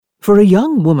For a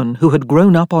young woman who had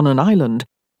grown up on an island,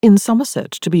 in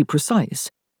Somerset to be precise,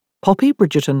 Poppy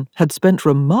Bridgerton had spent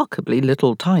remarkably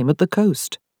little time at the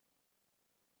coast.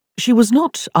 She was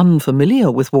not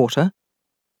unfamiliar with water.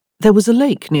 There was a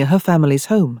lake near her family's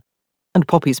home, and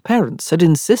Poppy's parents had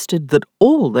insisted that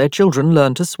all their children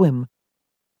learn to swim.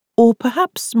 Or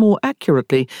perhaps more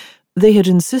accurately, they had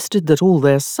insisted that all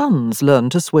their sons learn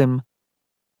to swim.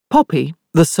 Poppy,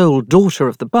 the sole daughter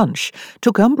of the bunch,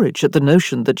 took umbrage at the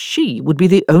notion that she would be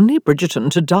the only Bridgerton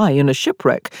to die in a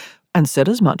shipwreck, and said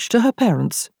as much to her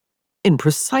parents, in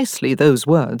precisely those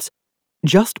words,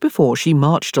 just before she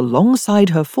marched alongside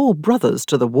her 4 brothers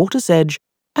to the water's edge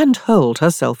and hurled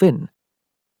herself in.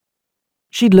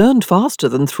 She'd learned faster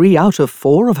than 3 out of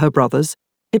 4 of her brothers.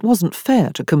 It wasn't fair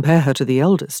to compare her to the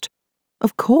eldest.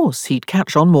 Of course he'd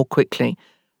catch on more quickly,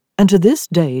 and to this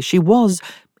day she was,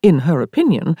 in her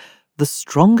opinion, the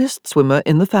strongest swimmer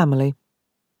in the family.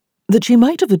 That she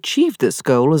might have achieved this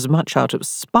goal as much out of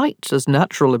spite as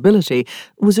natural ability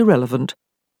was irrelevant.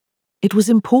 It was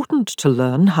important to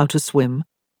learn how to swim.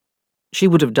 She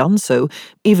would have done so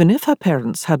even if her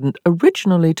parents hadn't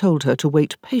originally told her to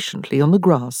wait patiently on the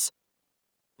grass.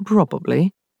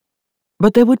 Probably.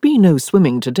 But there would be no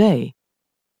swimming today.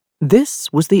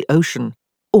 This was the ocean,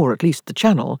 or at least the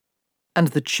channel, and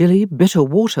the chilly, bitter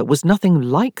water was nothing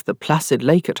like the placid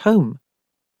lake at home.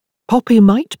 Poppy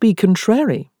might be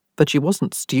contrary, but she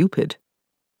wasn't stupid.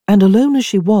 And alone as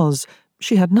she was,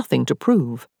 she had nothing to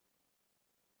prove.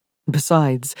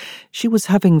 Besides, she was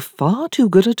having far too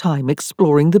good a time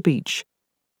exploring the beach.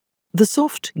 The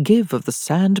soft give of the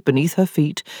sand beneath her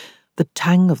feet, the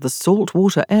tang of the salt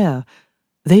water air,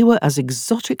 they were as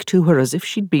exotic to her as if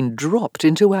she'd been dropped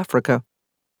into Africa.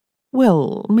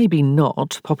 Well, maybe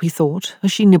not, Poppy thought,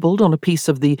 as she nibbled on a piece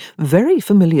of the very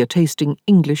familiar-tasting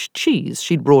English cheese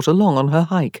she'd brought along on her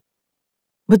hike.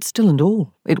 But still and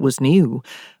all, it was new,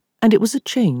 and it was a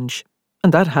change,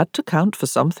 and that had to count for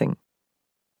something.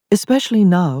 Especially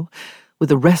now, with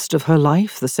the rest of her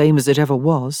life the same as it ever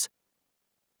was.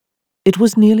 It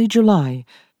was nearly July,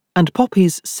 and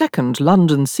Poppy's second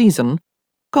London season,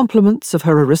 compliments of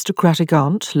her aristocratic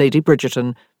aunt, Lady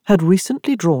Bridgerton, had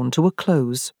recently drawn to a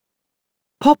close.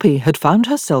 Poppy had found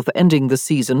herself ending the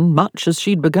season much as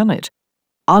she'd begun it,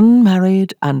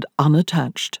 unmarried and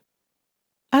unattached.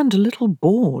 And a little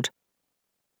bored.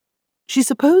 She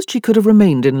supposed she could have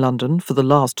remained in London for the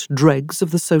last dregs of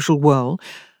the social whirl,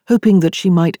 hoping that she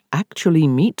might actually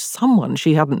meet someone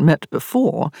she hadn't met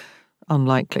before.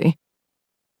 Unlikely.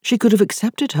 She could have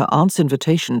accepted her aunt's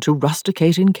invitation to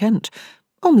rusticate in Kent,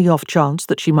 on the off chance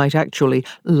that she might actually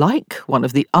like one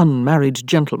of the unmarried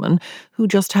gentlemen who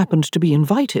just happened to be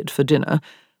invited for dinner.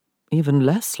 Even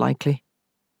less likely.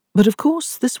 But of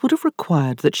course this would have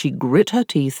required that she grit her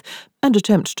teeth and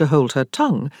attempt to hold her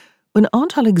tongue when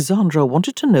Aunt Alexandra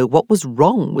wanted to know what was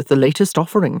wrong with the latest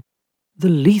offering, the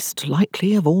least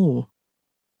likely of all.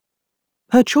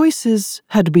 Her choices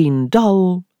had been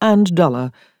dull and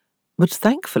duller, but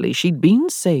thankfully she'd been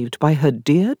saved by her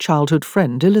dear childhood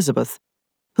friend Elizabeth,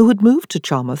 who had moved to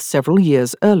Charmouth several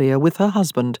years earlier with her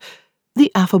husband, the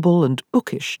affable and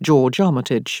bookish George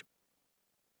Armitage.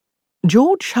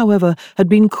 George, however, had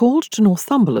been called to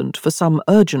Northumberland for some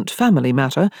urgent family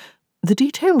matter, the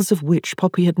details of which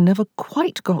Poppy had never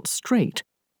quite got straight,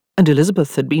 and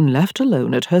Elizabeth had been left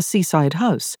alone at her seaside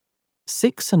house,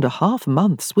 6.5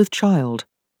 months with child.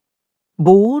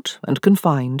 Bored and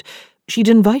confined, she'd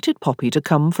invited Poppy to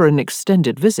come for an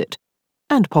extended visit,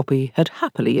 and Poppy had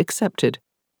happily accepted.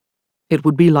 It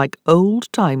would be like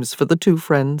old times for the two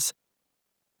friends.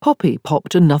 Poppy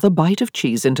popped another bite of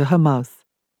cheese into her mouth.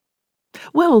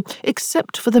 Well,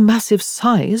 except for the massive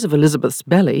size of Elizabeth's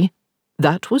belly,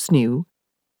 that was new.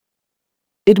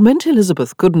 It meant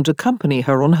Elizabeth couldn't accompany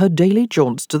her on her daily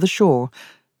jaunts to the shore,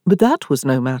 but that was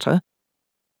no matter.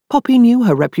 Poppy knew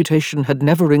her reputation had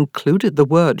never included the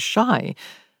word shy,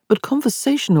 but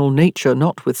conversational nature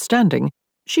notwithstanding,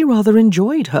 she rather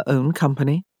enjoyed her own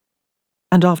company.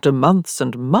 And after months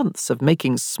and months of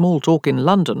making small talk in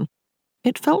London,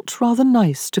 it felt rather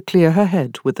nice to clear her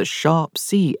head with the sharp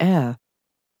sea air.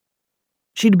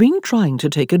 She'd been trying to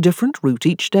take a different route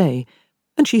each day,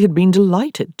 and she had been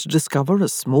delighted to discover a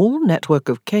small network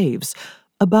of caves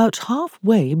about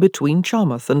halfway between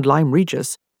Charmouth and Lyme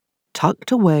Regis,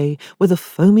 tucked away where the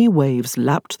foamy waves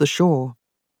lapped the shore.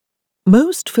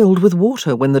 Most filled with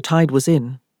water when the tide was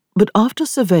in, but after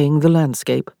surveying the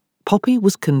landscape, Poppy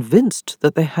was convinced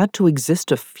that there had to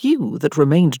exist a few that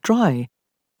remained dry,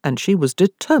 and she was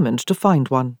determined to find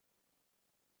one.